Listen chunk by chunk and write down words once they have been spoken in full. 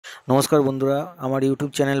নমস্কার বন্ধুরা, আমার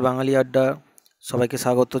ইউটিউব চ্যানেল বাঙালি আড্ডা সবাইকে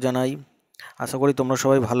স্বাগত জানাই। আশা করি তোমরা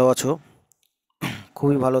সবাই ভালো আছো,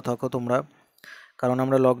 খুবই ভালো থাকো তোমরা। কারণ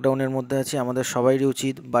আমরা লকডাউনের মধ্যে আছি, আমাদের সবাইরই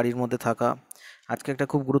উচিত বাড়ির মধ্যে থাকা। আজকে একটা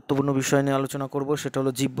খুব গুরুত্বপূর্ণ বিষয় নিয়ে আলোচনা করব, সেটা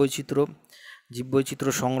হলো জীববৈচিত্র্য।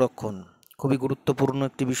 জীববৈচিত্র্য সংরক্ষণ খুবই গুরুত্বপূর্ণ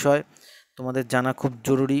একটি বিষয়, তোমাদের জানা খুব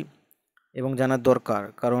জরুরি এবং জানার দরকার।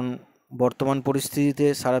 কারণ বর্তমান পরিস্থিতিতে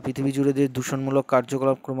সারা পৃথিবী জুড়ে যে দূষণমূলক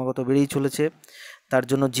কার্যকলাপ ক্রমাগত বেড়েই চলেছে, তার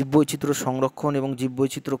জন্য জীববৈচিত্র্য সংরক্ষণ এবং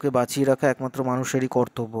জীববৈচিত্র্যকে বাঁচিয়ে রাখা একমাত্র মানুষেরই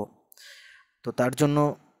কর্তব্য। তো তার জন্য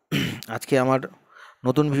আজকে আমার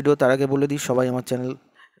নতুন ভিডিও। তার আগে বলে দিই, সবাই আমার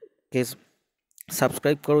চ্যানেলকে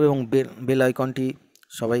সাবস্ক্রাইব করো এবং বেল আইকনটি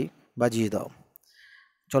সবাই বাজিয়ে দাও।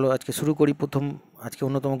 চলো আজকে শুরু করি। আজকে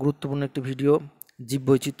অন্যতম গুরুত্বপূর্ণ একটি ভিডিও,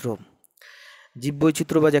 জীববৈচিত্র্য।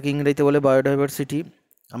 জীববৈচিত্র্য বা যাকে ইংরেজিতে বলে বায়োডাইভার্সিটি।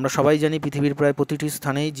 আমরা সবাই জানি পৃথিবীর প্রায় প্রতিটি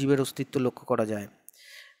স্থানেই জীবের অস্তিত্ব লক্ষ্য করা যায়।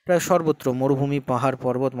 প্রায় সর্বত্র, মরুভূমি, পাহাড়,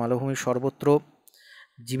 পর্বত, মালভূমি, সর্বত্র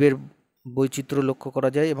জীবের বৈচিত্র্য লক্ষ্য করা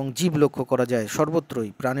যায় এবং জীব লক্ষ্য করা যায়। সর্বত্রই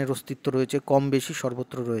প্রাণের অস্তিত্ব রয়েছে, কম বেশি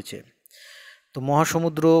সর্বত্র রয়েছে। তো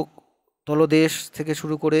মহাসমুদ্র তলদেশ থেকে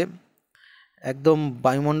শুরু করে একদম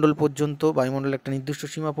বায়ুমণ্ডল পর্যন্ত, বায়ুমণ্ডল একটা নির্দিষ্ট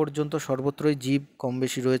সীমা পর্যন্ত সর্বত্রই জীব কম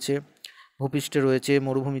বেশি রয়েছে। ভূপৃষ্ঠে রয়েছে,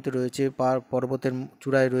 মরুভূমিতে রয়েছে, পর্বতের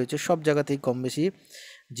চূড়ায় রয়েছে, সব জায়গাতেই কম বেশি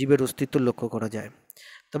জীবের অস্তিত্ব লক্ষ্য করা যায়।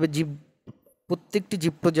 তবে প্রত্যেকটি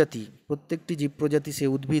জীব প্রজাতি, সে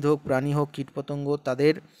উদ্ভিদ হোক, প্রাণী হোক, কীটপতঙ্গ,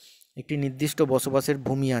 তাদের একটি নির্দিষ্ট বসবাসের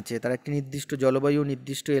ভূমি আছে। তারা একটি নির্দিষ্ট জলবায়ু,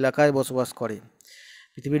 নির্দিষ্ট এলাকায় বসবাস করে।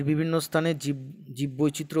 পৃথিবীর বিভিন্ন স্থানে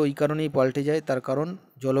জীববৈচিত্র্য ওই কারণেই পাল্টে যায়, তার কারণ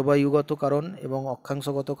জলবায়ুগত কারণ এবং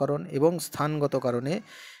অক্ষাংশগত কারণ এবং স্থানগত কারণে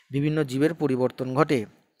বিভিন্ন জীবের পরিবর্তন ঘটে।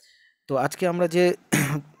 তো আজকে আমরা যে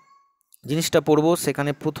জিনিসটা পড়ব,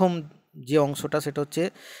 সেখানে প্রথম যে অংশটা, সেটা হচ্ছে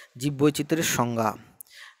জীববৈচিত্র্যের সংজ্ঞা।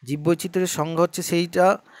 জীববৈচিত্র্যের সংজ্ঞা হচ্ছে সেইটা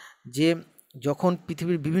যে যখন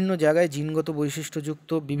পৃথিবীর বিভিন্ন জায়গায়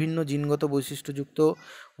বিভিন্ন জিনগত বৈশিষ্ট্যযুক্ত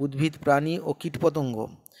উদ্ভিদ, প্রাণী ও কীটপতঙ্গ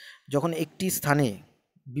যখন একটি স্থানে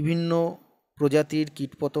বিভিন্ন প্রজাতির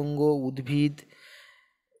কীটপতঙ্গ, উদ্ভিদ,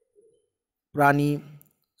 প্রাণী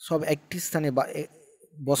সব একটি স্থানে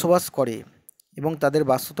বসবাস করে এবং তাদের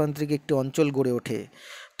বাস্তুতান্ত্রিক একটি অঞ্চল গড়ে ওঠে,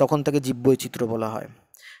 তখন তাকে জীববৈচিত্র্য বলা হয়।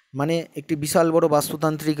 মানে একটি বিশাল বড়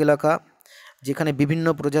বাস্তুতান্ত্রিক এলাকা, যেখানে বিভিন্ন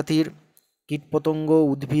প্রজাতির কীটপতঙ্গ,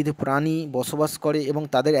 উদ্ভিদ, প্রাণী বসবাস করে এবং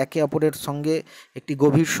তাদের একে অপরের সঙ্গে একটি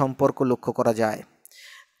গভীর সম্পর্ক লক্ষ্য করা যায়,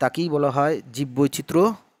 তাকেই বলা হয় জীববৈচিত্র্য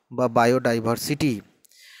বা বায়োডাইভার্সিটি।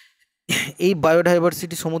 এই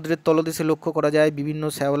বায়োডাইভার্সিটি সমুদ্রের তলদেশে লক্ষ্য করা যায়। বিভিন্ন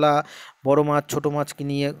শ্যাওলা, বড় মাছ, ছোট মাছকে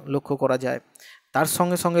নিয়ে লক্ষ্য করা যায়। তার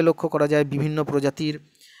সঙ্গে সঙ্গে লক্ষ্য করা যায় বিভিন্ন প্রজাতির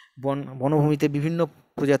বনভূমিতে বিভিন্ন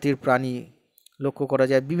প্রজাতির প্রাণী লক্ষ্য করা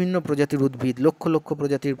যায়, বিভিন্ন প্রজাতির উদ্ভিদ, লক্ষ লক্ষ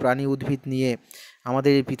প্রজাতির প্রাণী, উদ্ভিদ নিয়ে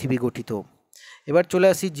আমাদের এই পৃথিবী গঠিত। এবার চলে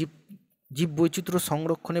আসি জীববৈচিত্র্য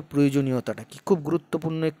সংরক্ষণের প্রয়োজনীয়তাটা কি। খুব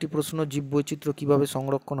গুরুত্বপূর্ণ একটি প্রশ্ন, জীববৈচিত্র্য কিভাবে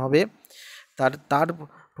সংরক্ষণ হবে, তার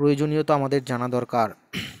প্রয়োজনীয়তা আমাদের জানা দরকার।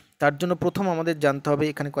 তার জন্য প্রথম আমাদের জানতে হবে,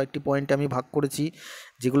 এখানে কয়েকটি পয়েন্ট আমি ভাগ করেছি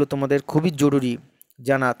যেগুলো তোমাদের খুবই জরুরি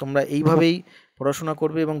জানা। তোমরা এইভাবেই পড়াশোনা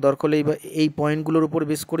করবে এবং দরকার হলে এই পয়েন্টগুলোর উপর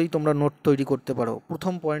বেস করেই তোমরা নোট তৈরি করতে পারো।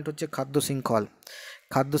 প্রথম পয়েন্ট হচ্ছে খাদ্য শৃঙ্খল।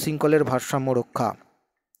 খাদ্য শৃঙ্খলের ভারসাম্য রক্ষা।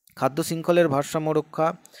 খাদ্য শৃঙ্খলের ভারসাম্য রক্ষা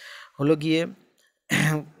হলো গিয়ে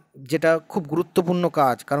যেটা খুব গুরুত্বপূর্ণ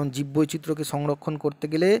কাজ, কারণ জীববৈচিত্র্যকে সংরক্ষণ করতে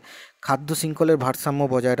গেলে খাদ্য শৃঙ্খলের ভারসাম্য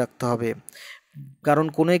বজায় রাখতে হবে। কারণ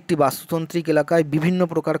কোনো একটি বাস্তুতান্ত্রিক এলাকায় বিভিন্ন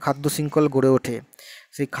প্রকার খাদ্য শৃঙ্খল গড়ে ওঠে।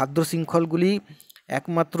 সেই খাদ্য শৃঙ্খলগুলি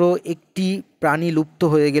একমাত্র একটি প্রাণী লুপ্ত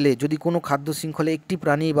হয়ে গেলে, যদি কোনো খাদ্য শৃঙ্খলে একটি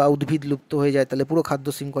প্রাণী বা উদ্ভিদ লুপ্ত হয়ে যায়, তাহলে পুরো খাদ্য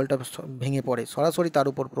শৃঙ্খলটা ভেঙে পড়ে, সরাসরি তার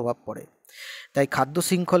উপর প্রভাব পড়ে। তাই খাদ্য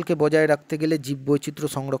শৃঙ্খলকে বজায় রাখতে গেলে জীববৈচিত্র্য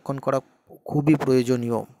সংরক্ষণ করা খুবই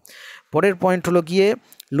প্রয়োজনীয়। পরের পয়েন্ট হলো গিয়ে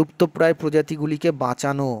লুপ্তপ্রায় প্রজাতিগুলিকে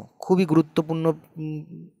বাঁচানো। খুবই গুরুত্বপূর্ণ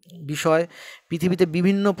বিষয়। পৃথিবীতে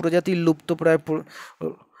বিভিন্ন প্রজাতির লুপ্তপ্রায়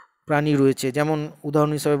প্রাণী রয়েছে, যেমন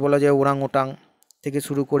উদাহরণ হিসাবে বলা যায় ওরাংওটাং থেকে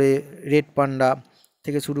শুরু করে রেড পান্ডা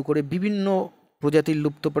থেকে শুরু করে বিভিন্ন প্রজাতির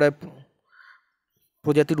লুপ্তপ্রায়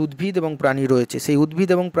প্রজাতির উদ্ভিদ এবং প্রাণী রয়েছে। সেই উদ্ভিদ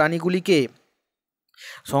এবং প্রাণীগুলিকে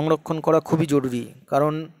সংরক্ষণ করা খুবই জরুরি,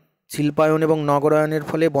 কারণ শিল্পায়ন এবং নগরায়নের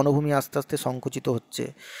ফলে বনভূমি আস্তে আস্তে সংকুচিত হচ্ছে।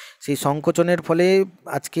 সেই সংকোচনের ফলে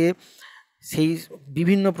আজকে সেই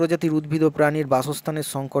বিভিন্ন প্রজাতির উদ্ভিদ ও প্রাণীর বাসস্থানের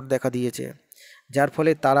সংকট দেখা দিয়েছে, যার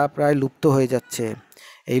ফলে তারা প্রায় লুপ্ত হয়ে যাচ্ছে।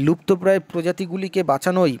 এই লুপ্তপ্রায় প্রজাতিগুলিকে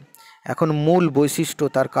বাঁচানোই এখন মূল বৈশিষ্ট্য।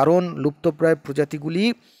 তার কারণ লুপ্তপ্রায় প্রজাতিগুলি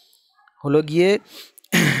হলো গিয়ে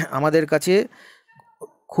আমাদের কাছে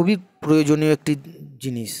খুবই প্রয়োজনীয় একটি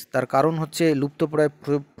জিনিস। তার কারণ হচ্ছে লুপ্তপ্রায়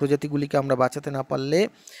প্রজাতিগুলিকে আমরা বাঁচাতে না পারলে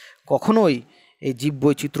কখনোই এই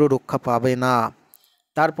জীববৈচিত্র্য রক্ষা পাবে না।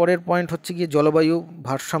 তারপরের পয়েন্ট হচ্ছে গিয়ে জলবায়ু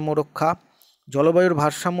ভারসাম্য রক্ষা। জলবায়ুর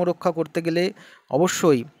ভারসাম্য রক্ষা করতে গেলে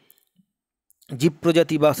অবশ্যই জীব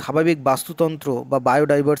প্রজাতি বা স্বাভাবিক বাস্তুতন্ত্র বা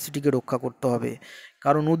বায়োডাইভার্সিটিকে রক্ষা করতে হবে।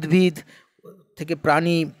 কারণ উদ্ভিদ থেকে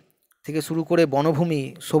প্রাণী থেকে শুরু করে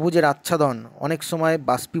বনভূমি, সবুজের আচ্ছাদন অনেক সময়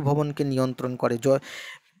বাষ্পীভবনকে নিয়ন্ত্রণ করে।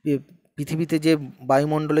 পৃথিবীতে যে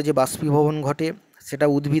বায়ুমণ্ডলে যে বাষ্পীভবন ঘটে সেটা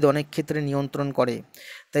উদ্ভিদ অনেক ক্ষেত্রে নিয়ন্ত্রণ করে।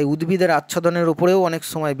 তাই উদ্ভিদের আচ্ছাদনের উপরেও অনেক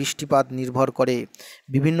সময় বৃষ্টিপাত নির্ভর করে,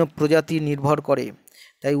 বিভিন্ন প্রজাতি নির্ভর করে।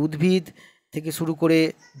 তাই উদ্ভিদ থেকে শুরু করে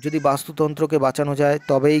যদি বাস্তুতন্ত্রকে বাঁচানো যায়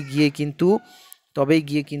তবেই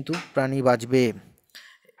গিয়ে কিন্তু প্রাণী বাঁচবে।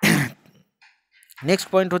 নেক্সট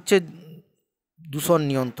পয়েন্ট হচ্ছে দূষণ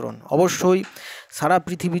নিয়ন্ত্রণ। অবশ্যই সারা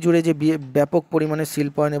পৃথিবী জুড়ে যে ব্যাপক পরিমাণে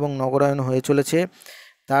শিল্পায়ন এবং নগরায়ন হয়ে চলেছে,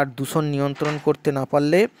 তার দূষণ নিয়ন্ত্রণ করতে না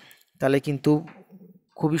পারলে তাহলে কিন্তু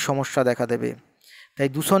খুবই সমস্যা দেখা দেবে। তাই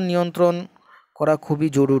দূষণ নিয়ন্ত্রণ করা খুবই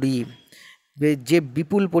জরুরি। যে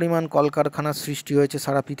বিপুল পরিমাণ কলকারখানার সৃষ্টি হয়েছে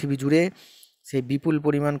সারা পৃথিবী জুড়ে, সেই বিপুল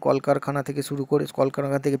পরিমাণ কলকারখানা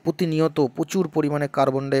থেকে প্রতিনিয়ত প্রচুর পরিমাণে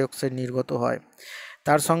কার্বন ডাই অক্সাইড নির্গত হয়।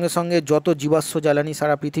 তার সঙ্গে সঙ্গে যত জীবাশ্ম জ্বালানি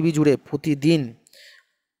সারা পৃথিবী জুড়ে প্রতিদিন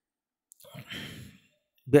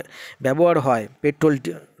ব্যবহার হয় পেট্রোল,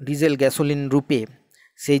 ডিজেল, গ্যাসোলিন রূপে,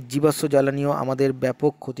 সেই জীবাশ্ম জ্বালানিও আমাদের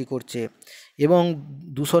ব্যাপক ক্ষতি করছে। এবং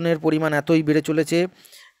দূষণের পরিমাণ এতই বেড়ে চলেছে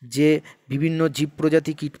যে বিভিন্ন জীব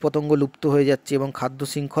প্রজাতি, কীটপতঙ্গ লুপ্ত হয়ে যাচ্ছে এবং খাদ্য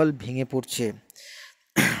শৃঙ্খল ভেঙে পড়ছে।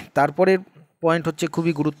 তারপরের পয়েন্ট হচ্ছে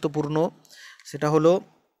খুবই গুরুত্বপূর্ণ, সেটা হলো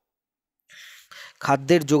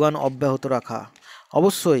খাদ্যের যোগান অব্যাহত রাখা।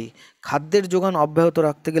 অবশ্যই খাদ্যের যোগান অব্যাহত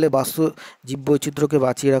রাখতে গেলে জীববৈচিত্র্যকে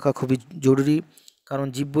বাঁচিয়ে রাখা খুবই জরুরি। কারণ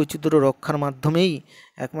জীববৈচিত্র্য রক্ষার মাধ্যমেই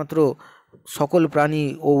একমাত্র সকল প্রাণী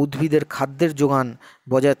ও উদ্ভিদের খাদ্যের যোগান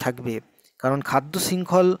বজায় থাকবে। কারণ খাদ্য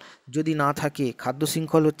শৃঙ্খল যদি না থাকে, খাদ্য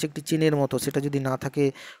শৃঙ্খল হচ্ছে একটি চেনের মতো, সেটা যদি না থাকে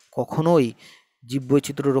কখনোই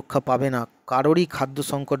জীববৈচিত্র্য রক্ষা পাবে না, কারোরই খাদ্য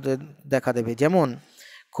সংকট দেখা দেবে। যেমন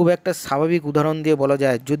খুব একটা স্বাভাবিক উদাহরণ দিয়ে বলা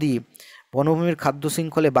যায়, যদি বনভূমির খাদ্য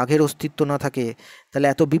শৃঙ্খলে বাঘের অস্তিত্ব না থাকে, তাহলে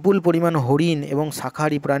এত বিপুল পরিমাণ হরিণ এবং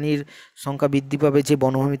শাকাহারী প্রাণীর সংখ্যা বৃদ্ধি পাবে যে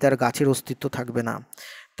বনভূমিতে আর গাছের অস্তিত্ব থাকবে না।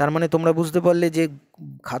 তার মানে তোমরা বুঝতে পারলে যে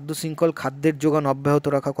খাদ্য শৃঙ্খল, খাদ্যের যোগান অব্যাহত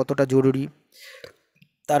রাখা কতটা জরুরি।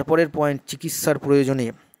 তারপরের পয়েন্ট, চিকিৎসার প্রয়োজনে।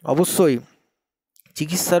 অবশ্যই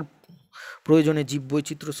চিকিৎসার প্রয়োজনে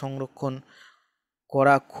জীববৈচিত্র্য সংরক্ষণ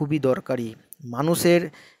করা খুবই দরকারি। মানুষের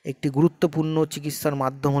একটি গুরুত্বপূর্ণ চিকিৎসার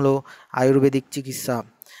মাধ্যম হলো আয়ুর্বেদিক চিকিৎসা।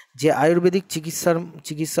 যে আয়ুর্বেদিক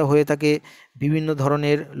চিকিৎসা হয়ে থাকে বিভিন্ন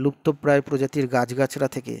ধরনের লুপ্তপ্রায় প্রজাতির গাছগাছড়া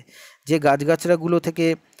থেকে। যে গাছগাছড়াগুলো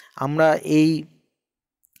থেকে আমরা এই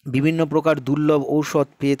বিভিন্ন প্রকার দুর্লভ ঔষধ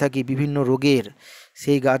পেয়ে থাকি বিভিন্ন রোগের,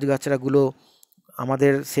 সেই গাছগাছড়াগুলো,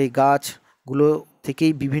 আমাদের সেই গাছগুলো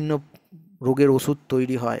থেকেই বিভিন্ন রোগের ওষুধ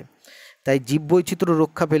তৈরি হয়। তাই জীববৈচিত্র্য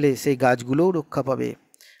রক্ষা পেলে সেই গাছগুলোও রক্ষা পাবে।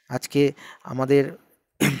 আজকে আমাদের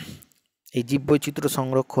এই জীববৈচিত্র্য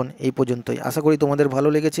সংরক্ষণ এই পর্যন্তই। আশা করি তোমাদের ভালো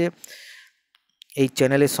লেগেছে। এই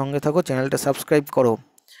চ্যানেলের সঙ্গে থাকো, চ্যানেলটা সাবস্ক্রাইব করো।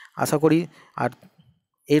 আশা করি। আর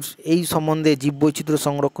এই সম্বন্ধে, জীববৈচিত্র্য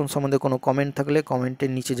সংরক্ষণ সম্বন্ধে কোনো কমেন্ট থাকলে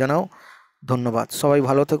কমেন্টের নিচে জানাও। ধন্যবাদ। সবাই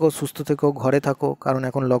ভালো থেকো, সুস্থ থেকো, ঘরে থাকো, কারণ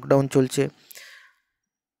এখন লকডাউন চলছে।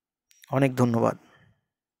 অনেক ধন্যবাদ।